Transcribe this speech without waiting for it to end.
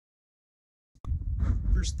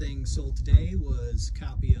First thing sold today was a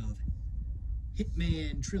copy of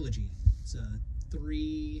Hitman Trilogy. It's a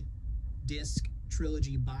 3-disc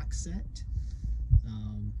trilogy box set.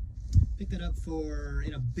 Picked that up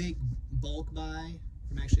in a big bulk buy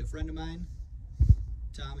from actually a friend of mine.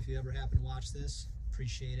 Tom, if you ever happen to watch this,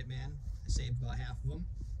 appreciate it, man. I saved about half of them.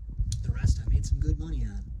 The rest I made some good money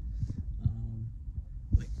on.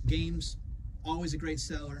 Like games, always a great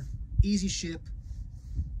seller. Easy ship,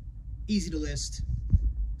 easy to list.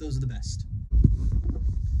 Those are the best.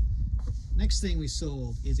 Next thing we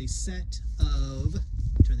sold is a set of,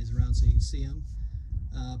 turn these around so you can see them,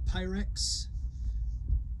 Pyrex.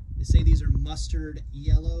 They say these are mustard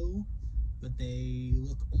yellow, but they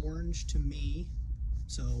look orange to me.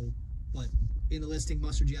 So, but in the listing,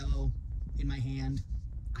 mustard yellow. In my hand,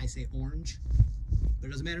 I say orange. But it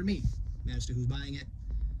doesn't matter to me. It matters to who's buying it.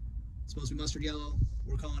 It's supposed to be mustard yellow.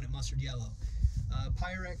 We're calling it mustard yellow.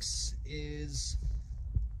 Pyrex is,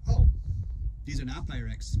 oh, these are not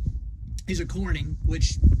Pyrex. These are Corning,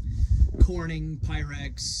 which Corning,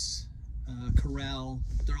 Pyrex, Corel,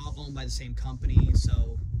 they're all owned by the same company.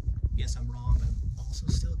 So, yes, I'm wrong. I'm also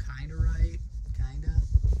still kind of right. Kind of.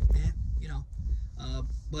 You know.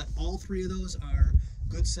 But all three of those are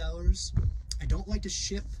good sellers. I don't like to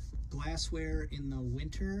ship glassware in the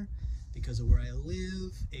winter because of where I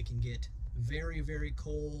live. It can get very, very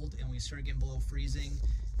cold, and when you start getting below freezing,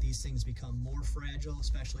 these things become more fragile,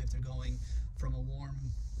 especially if they're going from a warm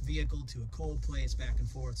vehicle to a cold place, back and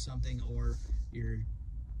forth something, or your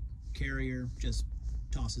carrier just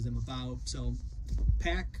tosses them about. So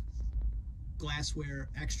pack glassware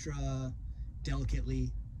extra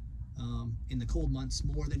delicately in the cold months,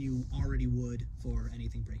 more than you already would for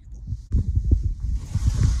anything breakable.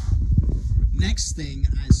 Next thing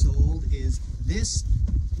I sold is this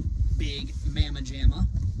big Mama Jamma.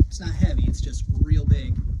 It's not heavy, it's just real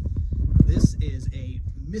big. This is a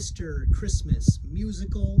Mr. Christmas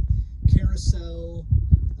musical carousel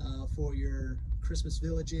for your Christmas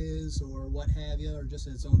villages or what have you, or just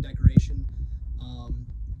its own decoration. I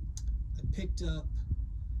picked up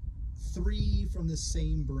 3 from the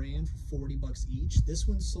same brand for 40 bucks each. This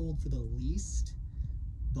one sold for the least,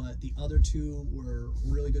 but the other 2 were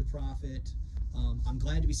really good profit. I'm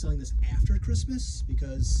glad to be selling this after Christmas,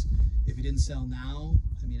 because if it didn't sell now,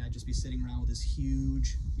 I mean, I'd just be sitting around with this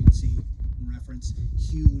huge, you can see in reference,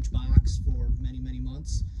 huge box for many, many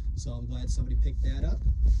months. So I'm glad somebody picked that up.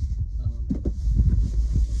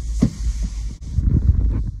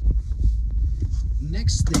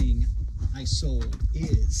 Next thing I sold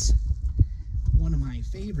is one of my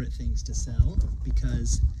favorite things to sell,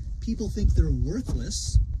 because people think they're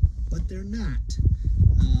worthless, but they're not.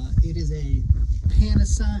 It is a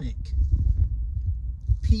Panasonic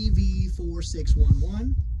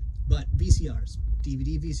PV4611, but VCRs,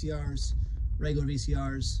 DVD VCRs, regular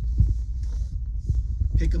VCRs.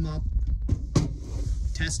 Pick them up,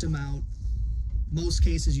 test them out. Most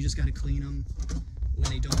cases you just got to clean them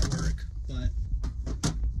when they don't work, but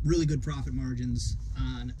really good profit margins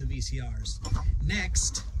on the VCRs.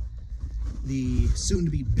 Next, the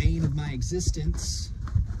soon-to-be bane of my existence.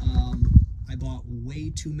 I bought way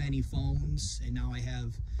too many phones, and now I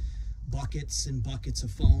have buckets and buckets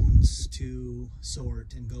of phones to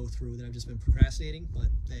sort and go through that I've just been procrastinating, but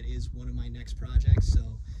that is one of my next projects,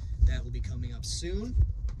 so that will be coming up soon.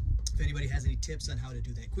 If anybody has any tips on how to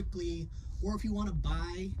do that quickly, or if you want to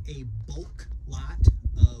buy a bulk lot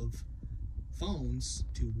of phones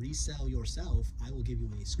to resell yourself, I will give you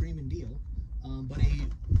a screaming deal. But a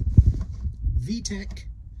VTech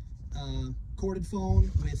corded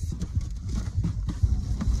phone with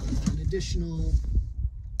an additional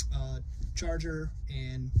charger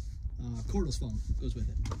and cordless phone goes with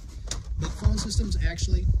it. But phone systems,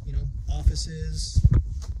 actually, you know, offices,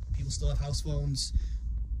 people still have house phones.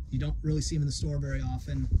 You don't really see them in the store very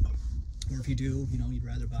often, or if you do, you know, you'd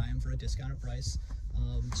rather buy them for a discounted price.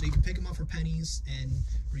 So you can pick them up for pennies and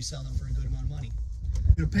resell them for a good amount of money.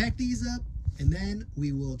 I'm gonna pack these up, and then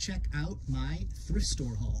we will check out my thrift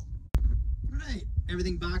store haul. All right,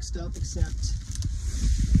 everything boxed up except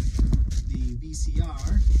the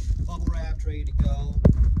VCR, bubble wrapped, ready to go.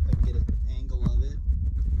 If I can get an angle of it,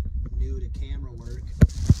 new to camera work.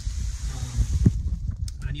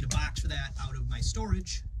 I need a box for that out of my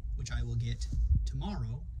storage, which I will get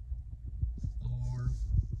tomorrow or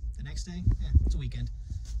the next day. Yeah, it's a weekend.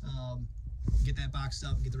 Get that boxed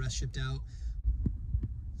up and get the rest shipped out.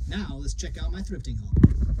 Now let's check out my thrifting haul.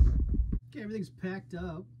 Okay, everything's packed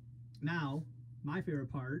up. Now, my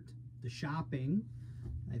favorite part, the shopping.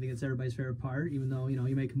 I think it's everybody's favorite part, even though, you know,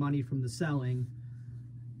 you make money from the selling.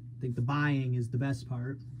 I think the buying is the best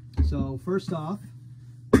part. So first off,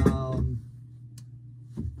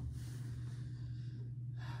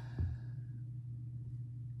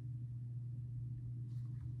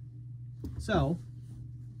 So,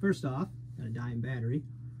 first off, got a dying battery.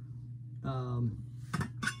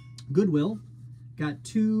 Goodwill, got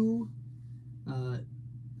 2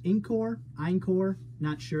 Encore,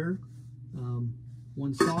 not sure.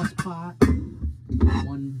 1 sauce pot,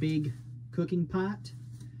 1 big cooking pot.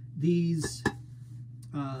 These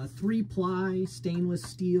 3-ply stainless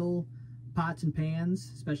steel pots and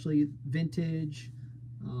pans, especially vintage,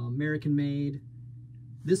 American made.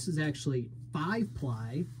 This is actually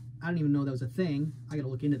 5-ply. I didn't even know that was a thing. I gotta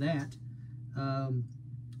look into that.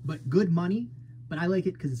 But good money, but I like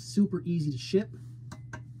it because it's super easy to ship.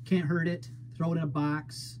 Can't hurt it. Throw it in a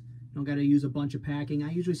box. Don't gotta use a bunch of packing.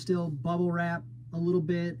 I usually still bubble wrap a little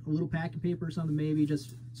bit, a little packing paper or something maybe,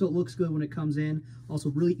 just so it looks good when it comes in.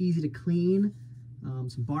 Also really easy to clean.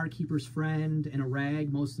 Some barkeeper's friend and a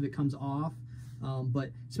rag, most of it comes off.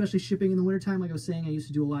 But especially shipping in the wintertime, like I was saying, I used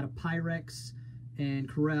to do a lot of Pyrex and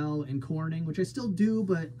Corel and Corning, which I still do,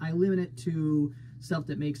 but I limit it to stuff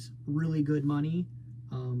that makes really good money,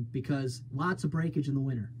 because lots of breakage in the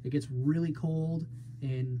winter. It gets really cold,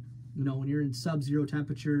 and you know, when you're in sub-zero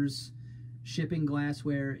temperatures, shipping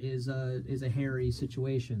glassware is a hairy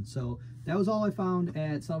situation. So that was all I found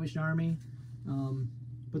at Salvation Army,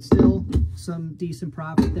 but still some decent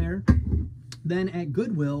profit there. Then at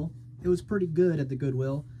Goodwill, it was pretty good at the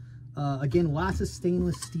Goodwill. Again, lots of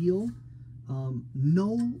stainless steel,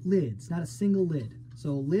 no lids, not a single lid.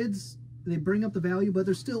 So lids, they bring up the value, but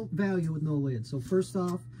there's still value with no lid. So first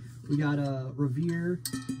off, we got a Revere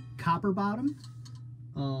copper bottom,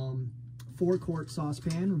 4-quart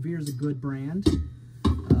saucepan. Revere is a good brand.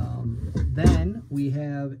 Then we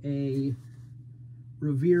have a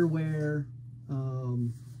Revereware,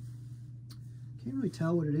 can't really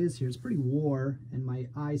tell what it is here. It's pretty war, and my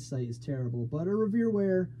eyesight is terrible, but a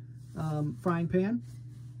Revereware frying pan.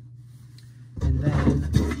 And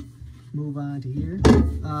then move on to here.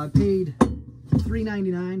 Paid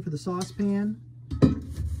 $3.99 for the saucepan,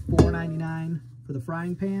 $4.99 for the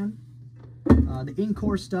frying pan. The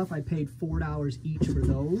Encore stuff, I paid $4 each for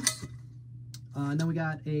those. And then we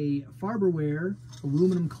got a Farberware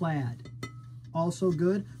aluminum clad. Also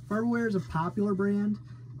good. Farberware is a popular brand,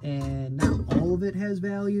 and not all of it has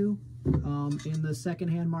value in the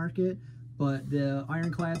secondhand market, but the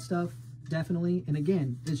ironclad stuff, definitely. And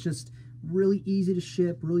again, it's just really easy to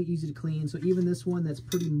ship, really easy to clean. So even this one that's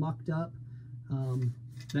pretty mucked up,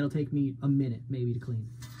 that'll take me a minute maybe to clean.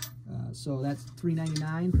 So that's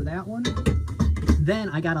 $3.99 for that one. Then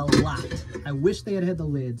I got a lot. I wish they had had the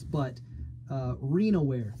lids, but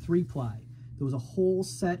Renoware 3-ply. There was a whole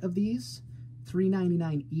set of these,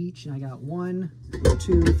 $3.99 each, and I got 1,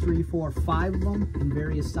 2, 3, 4, 5 of them in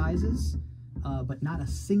various sizes, but not a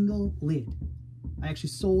single lid. I actually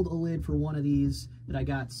sold a lid for one of these that I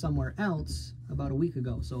got somewhere else about a week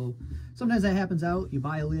ago. So sometimes that happens out. You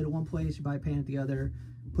buy a lid at one place, you buy a pan at the other,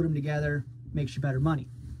 put them together, makes you better money.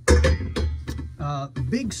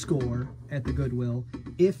 Big score at the Goodwill,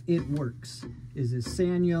 if it works, is this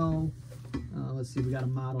Sanyo, let's see, we got a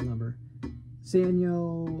model number.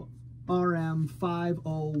 Sanyo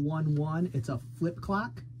RM5011. It's a flip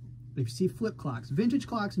clock. If you see flip clocks, vintage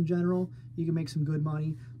clocks in general, you can make some good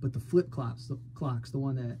money, but the flip clocks, the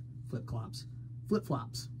one that flip-flops,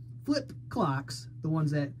 the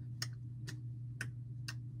ones that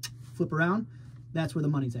flip around, that's where the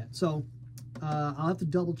money's at. So I'll have to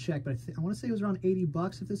double check, but I want to say it was around 80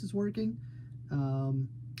 bucks if this is working. I'm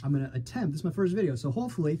going to attempt, this is my first video, so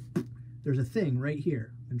hopefully there's a thing right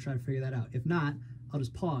here. I'm going to try to figure that out. If not, I'll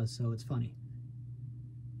just pause so it's funny.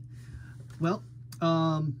 Well,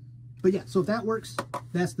 but yeah, so if that works,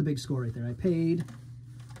 that's the big score right there. I paid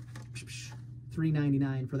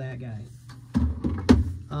 $3.99 for that guy.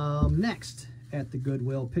 Next at the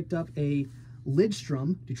Goodwill, picked up a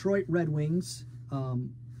Lidstrom Detroit Red Wings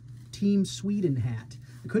Team Sweden hat.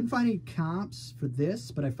 I couldn't find any comps for this,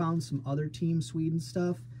 but I found some other Team Sweden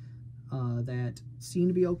stuff that seemed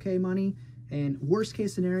to be okay money. And worst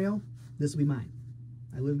case scenario, this will be mine.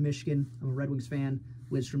 I live in Michigan. I'm a Red Wings fan.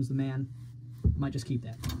 Lidstrom's the man. Might just keep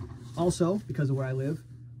that. Also, because of where I live,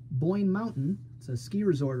 Boyne Mountain. It's a ski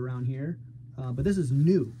resort around here, but this is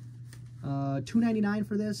new. $2.99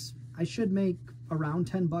 for this. I should make around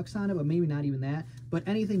 10 bucks on it, but maybe not even that. But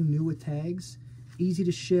anything new with tags, easy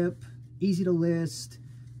to ship, easy to list.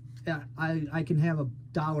 I can have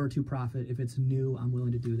 $1 or $2 profit if it's new. I'm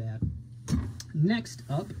willing to do that. Next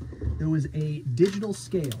up, there was a digital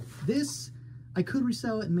scale. This, I could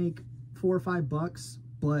resell it and make 4 or 5 bucks,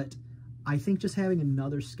 but I think just having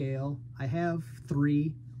another scale, I have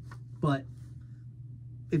 3, but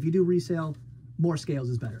if you do resale, more scales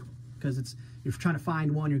is better, because it's, you're trying to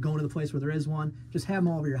find one, you're going to the place where there is one, just have them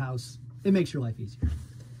all over your house. It makes your life easier.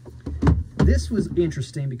 This was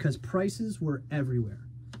interesting because prices were everywhere.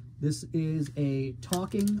 This is a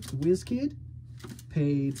talking WizKid.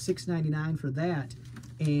 Paid $6.99 for that.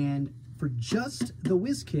 And for just the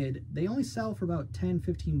WizKid, they only sell for about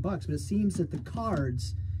 10-15 bucks, but it seems that the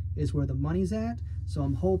cards is where the money's at. So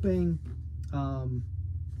I'm hoping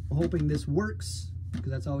this works,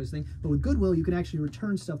 because that's always the thing. But with Goodwill, you can actually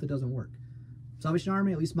return stuff that doesn't work. Salvation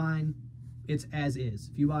Army, at least mine, it's as is.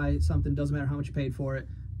 If you buy something, doesn't matter how much you paid for it,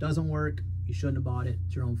 doesn't work, you shouldn't have bought it.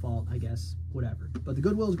 It's your own fault, I guess, whatever. But the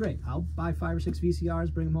Goodwill is great. I'll buy 5 or 6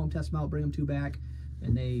 VCRs, bring them home, test them out, bring them 2 back,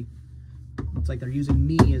 and it's like they're using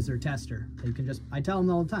me as their tester. They can I tell them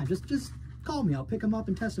all the time, just call me, I'll pick them up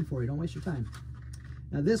and test them for you. Don't waste your time.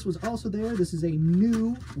 Now this was also there. This is a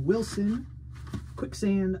new Wilson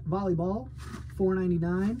Quicksand Volleyball,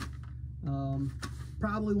 $4.99.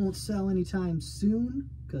 Probably won't sell anytime soon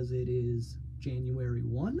because it is January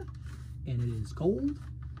 1 and it is cold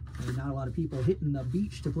and not a lot of people hitting the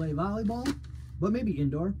beach to play volleyball, but maybe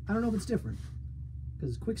indoor. I don't know if it's different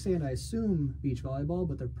because Quicksand, I assume beach volleyball,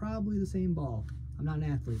 but they're probably the same ball. I'm not an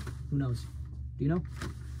athlete. Who knows? Do you know?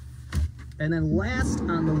 And then last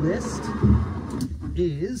on the list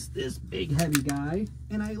is this big heavy guy.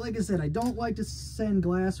 And like I said, I don't like to send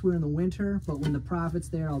glassware in the winter, but when the profit's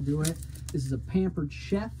there, I'll do it. This is a Pampered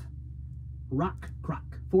Chef Rock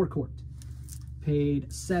Crock 4-quart. Paid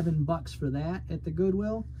 $7 for that at the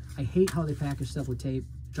Goodwill. I hate how they package stuff with tape.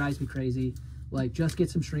 It drives me crazy. Like, just get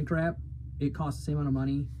some shrink wrap. It costs the same amount of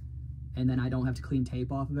money, and then I don't have to clean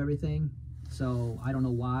tape off of everything. So I don't know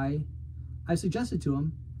why. I suggested to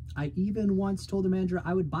them. I even once told the manager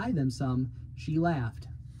I would buy them some. She laughed.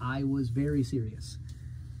 I was very serious.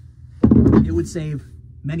 It would save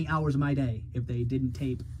many hours of my day if they didn't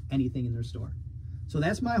tape anything in their store. So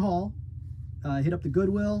that's my haul. Hit up the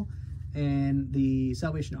Goodwill and the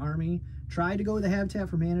Salvation Army. Tried to go with the Habitat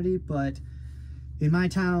for Humanity, but in my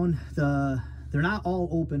town, they're not all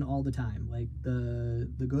open all the time. Like the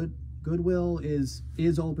Goodwill is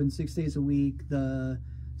open 6 days a week. The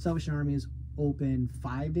Salvation Army is open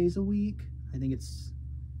 5 days a week. I think it's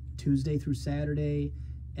Tuesday through Saturday.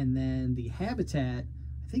 And then the Habitat,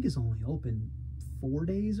 I think, is only open 4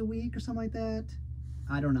 days a week or something like that.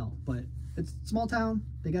 I don't know, but it's a small town.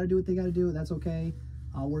 They got to do what they got to do. That's okay.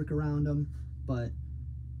 I'll work around them. But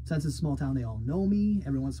since it's a small town, they all know me.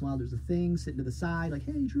 Every once in a while, there's a thing sitting to the side, like,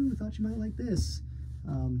 hey, Drew, thought you might like this.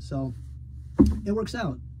 So it works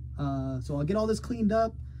out. So I'll get all this cleaned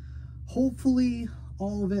up. Hopefully,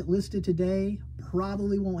 all of it listed today.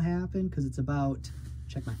 Probably won't happen because it's about,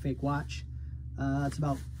 check my fake watch, it's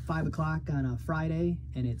about 5 o'clock on a Friday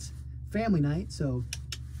and it's family night, so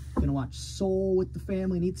I'm gonna watch Soul with the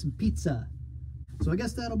family and eat some pizza. So I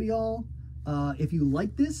guess that'll be all. If you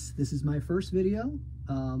like this is my first video.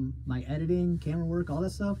 My editing, camera work, all that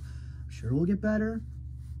stuff, I'm sure will get better.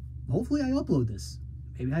 Hopefully I upload this.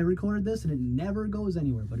 Maybe I recorded this and it never goes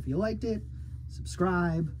anywhere, but if you liked it,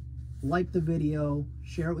 subscribe, like the video,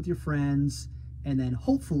 share it with your friends, and then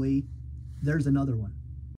hopefully there's another one.